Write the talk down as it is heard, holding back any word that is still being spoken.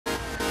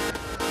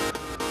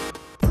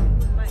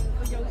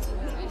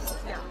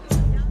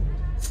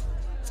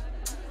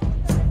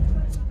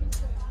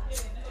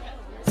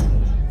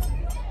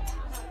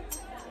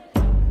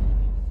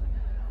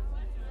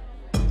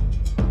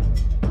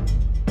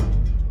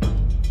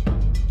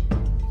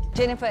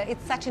Jennifer,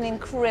 it's such an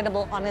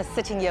incredible honor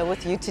sitting here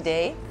with you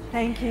today.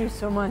 Thank you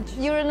so much.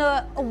 You're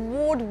an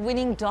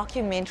award-winning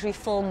documentary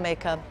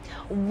filmmaker.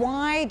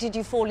 Why did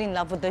you fall in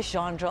love with this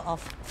genre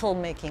of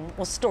filmmaking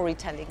or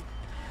storytelling?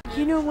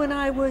 You know, when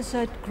I was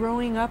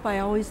growing up, I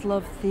always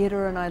loved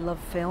theater and I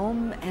loved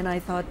film, and I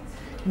thought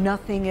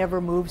nothing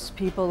ever moves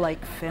people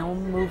like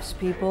film moves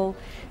people.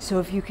 So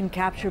if you can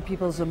capture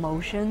people's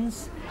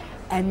emotions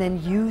and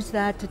then use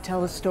that to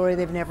tell a story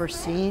they've never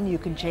seen, you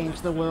can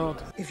change the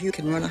world. If you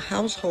can run a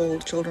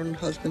household, children,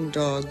 husband,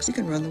 dogs, you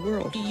can run the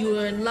world. You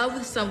are in love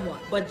with someone,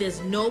 but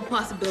there's no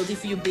possibility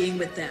for you being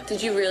with them.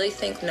 Did you really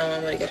think no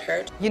one would get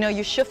hurt? You know,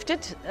 you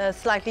shifted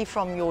slightly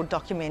from your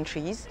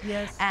documentaries.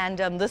 Yes. And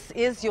this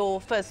is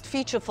your first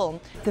feature film.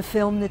 The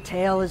film The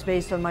Tale is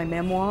based on my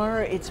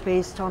memoir. It's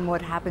based on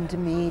what happened to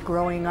me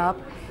growing up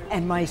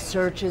and my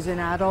search as an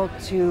adult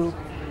to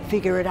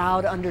figure it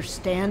out,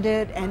 understand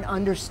it, and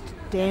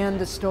understand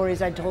the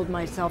stories I told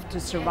myself to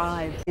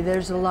survive.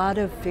 There's a lot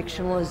of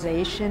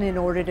fictionalization in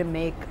order to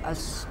make a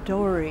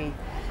story,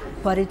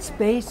 but it's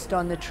based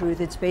on the truth.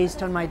 It's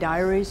based on my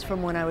diaries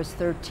from when I was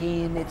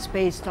 13. It's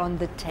based on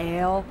the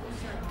tale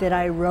that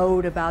I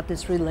wrote about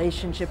this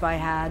relationship I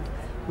had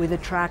with a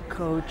track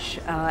coach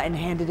and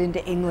handed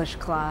into English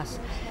class.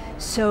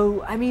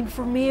 So, I mean,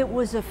 for me, it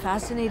was a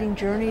fascinating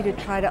journey to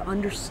try to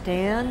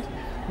understand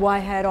why I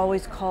had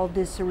always called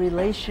this a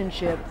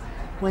relationship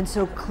when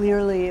so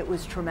clearly it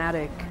was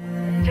traumatic.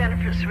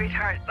 Jennifer,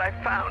 sweetheart, I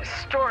found a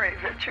story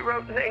that you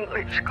wrote in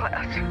English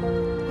class.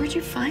 Where'd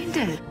you find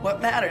it?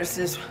 What matters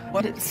is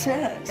what it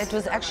says. It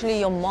was actually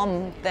your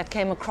mom that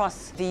came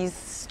across these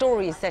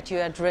stories that you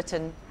had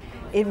written.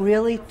 It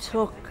really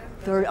took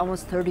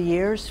almost 30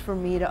 years for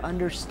me to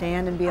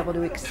understand and be able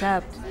to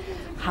accept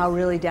how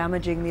really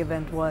damaging the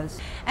event was.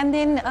 And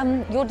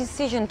then your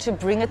decision to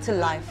bring it to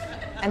life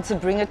and to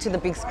bring it to the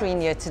big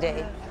screen here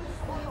today.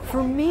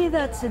 For me,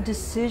 that's a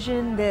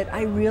decision that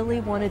I really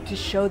wanted to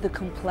show the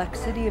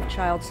complexity of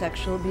child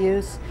sexual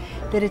abuse,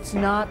 that it's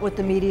not what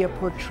the media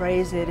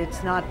portrays it,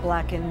 it's not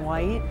black and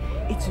white,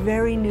 it's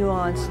very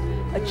nuanced.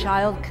 A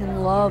child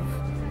can love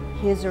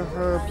his or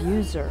her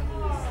abuser,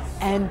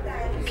 and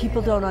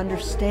people don't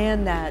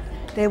understand that.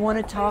 They want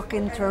to talk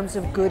in terms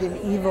of good and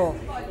evil,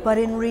 but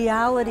in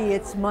reality,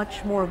 it's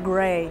much more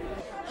gray.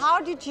 How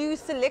did you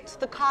select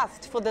the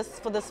cast for this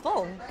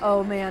film?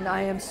 Oh man,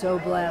 I am so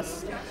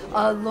blessed.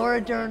 Laura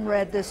Dern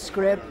read the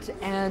script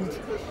and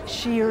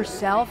she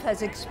herself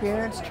has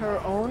experienced her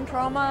own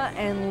trauma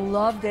and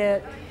loved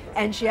it.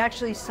 And she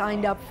actually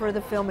signed up for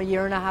the film a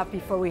year and a half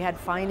before we had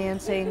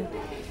financing.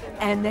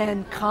 And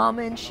then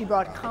Common, she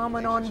brought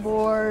Common on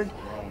board,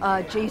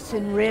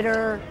 Jason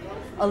Ritter,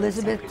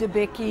 Elizabeth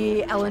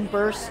Debicki, Ellen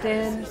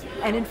Burstyn,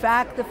 and in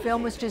fact the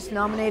film was just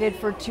nominated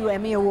for 2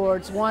 Emmy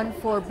Awards, one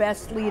for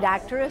Best Lead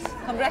Actress.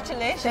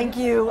 Congratulations. Thank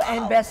you,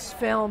 and Best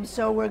Film,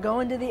 so we're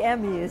going to the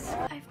Emmys.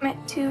 I've met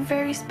 2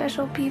 very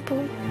special people.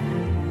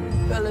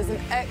 Bella's an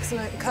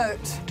excellent coach.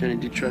 Jenny,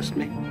 do you trust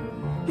me?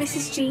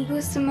 Mrs. G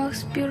was the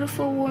most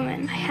beautiful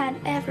woman I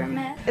had ever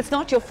met. It's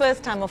not your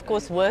first time, of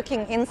course,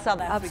 working in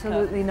South Africa.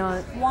 Absolutely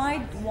not.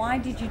 Why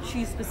did you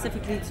choose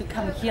specifically to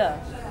come here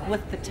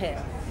with The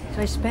Tale?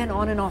 So I spent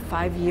on and off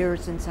 5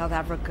 years in South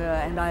Africa,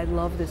 and I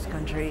love this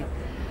country.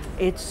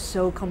 It's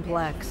so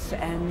complex,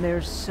 and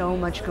there's so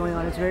much going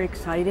on. It's very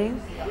exciting,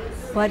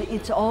 but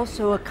it's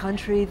also a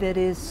country that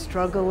is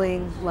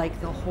struggling, like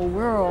the whole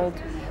world,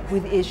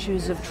 with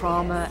issues of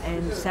trauma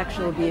and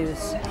sexual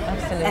abuse.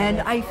 Absolutely.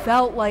 And I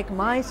felt like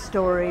my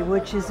story,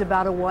 which is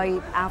about a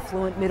white,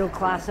 affluent,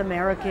 middle-class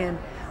American,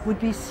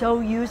 would be so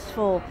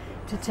useful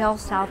to tell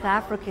South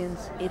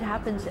Africans it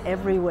happens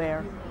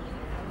everywhere.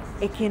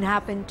 It can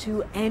happen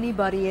to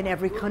anybody in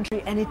every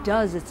country, and it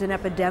does. It's an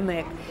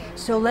epidemic.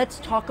 So let's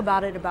talk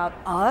about it about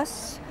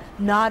us,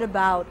 not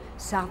about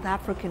South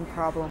African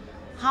problem.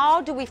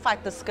 How do we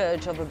fight the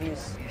scourge of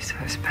abuse? You're so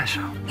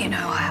special. You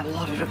know, I have a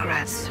lot of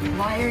regrets.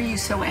 Why are you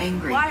so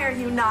angry? Why are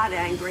you not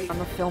angry? I'm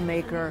a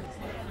filmmaker,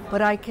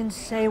 but I can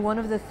say one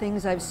of the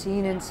things I've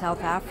seen in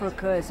South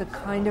Africa is a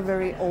kind of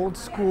very old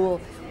school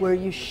where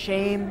you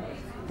shame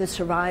the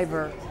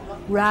survivor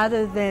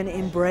rather than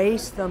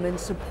embrace them and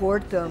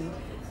support them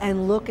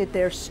and look at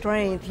their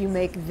strength. You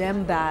make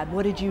them bad.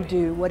 What did you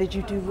do? What did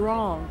you do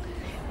wrong?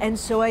 And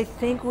so I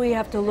think we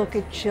have to look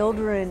at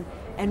children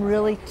and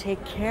really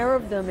take care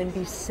of them and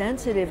be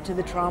sensitive to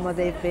the trauma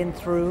they've been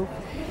through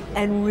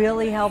and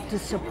really help to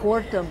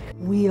support them.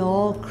 We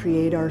all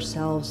create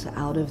ourselves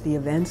out of the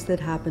events that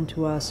happen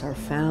to us, our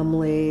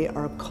family,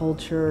 our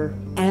culture,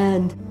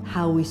 and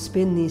how we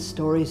spin these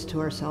stories to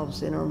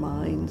ourselves in our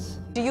minds.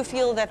 Do you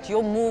feel that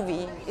your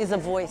movie is a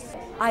voice?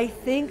 I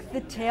think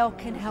The Tale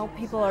can help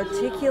people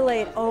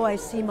articulate, oh, I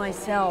see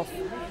myself.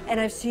 And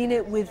I've seen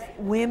it with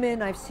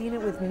women, I've seen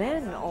it with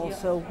men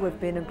also who have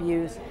been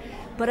abused.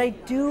 But I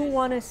do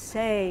want to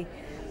say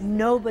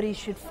nobody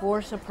should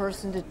force a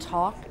person to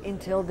talk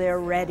until they're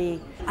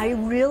ready. I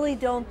really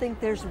don't think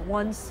there's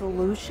one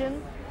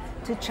solution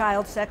to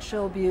child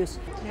sexual abuse.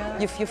 Yeah.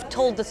 You've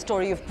told the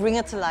story, you've bring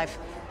it to life.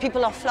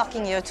 People are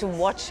flocking here to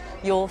watch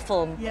your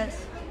film.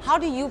 Yes. How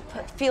do you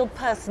feel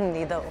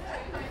personally, though?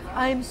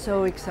 I'm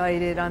so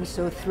excited, I'm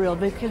so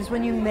thrilled, because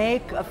when you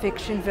make a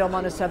fiction film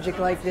on a subject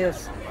like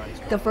this,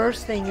 the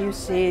first thing you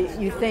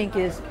think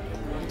is,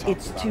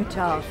 it's too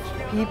tough.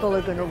 People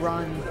are going to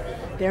run.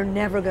 They're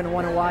never going to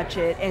want to watch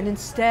it. And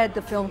instead,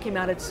 the film came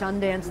out at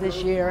Sundance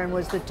this year and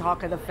was the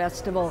talk of the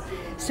festival.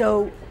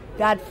 So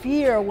that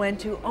fear went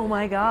to, oh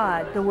my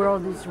God, the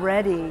world is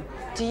ready.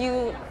 Do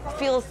you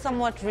feel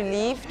somewhat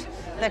relieved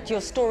that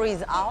your story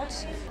is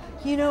out?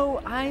 You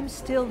know, I'm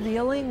still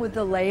dealing with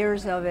the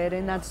layers of it,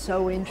 and that's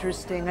so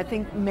interesting. I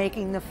think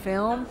making the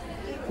film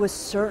was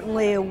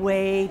certainly a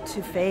way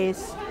to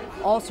face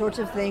all sorts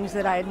of things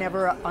that I had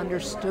never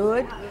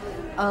understood.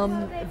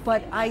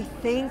 But I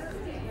think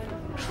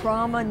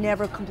trauma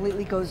never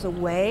completely goes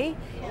away.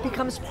 It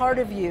becomes part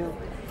of you.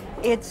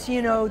 It's,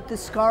 you know, the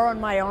scar on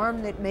my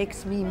arm that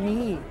makes me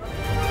me.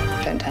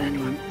 Don't tell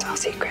anyone. It's our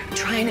secret. I'm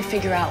trying to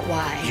figure out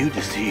why. You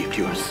deceived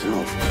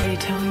yourself. Why are you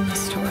telling the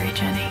story,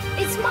 Jenny?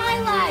 It's my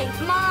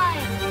life,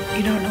 mine.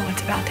 You don't know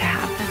what's about to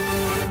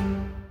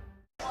happen.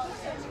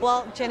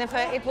 Well, Jennifer,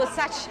 it was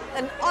such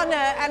an honor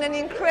and an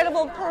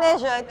incredible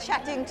pleasure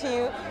chatting to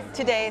you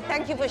today.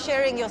 Thank you for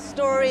sharing your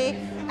story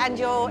and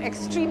your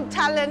extreme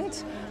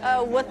talent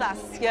with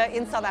us here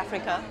in South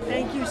Africa.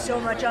 Thank you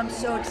so much. I'm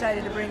so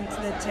excited to bring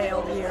The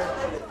Tale here.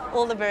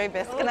 All the very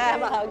best. Can I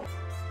have a hug?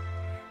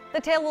 The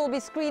Tale will be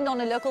screened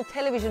on a local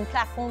television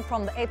platform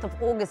from the 8th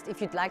of August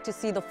if you'd like to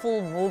see the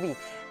full movie.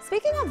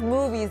 Speaking of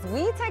movies,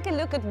 we take a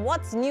look at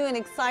what's new and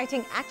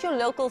exciting at your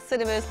local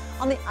cinemas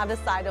on the other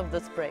side of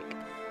this break.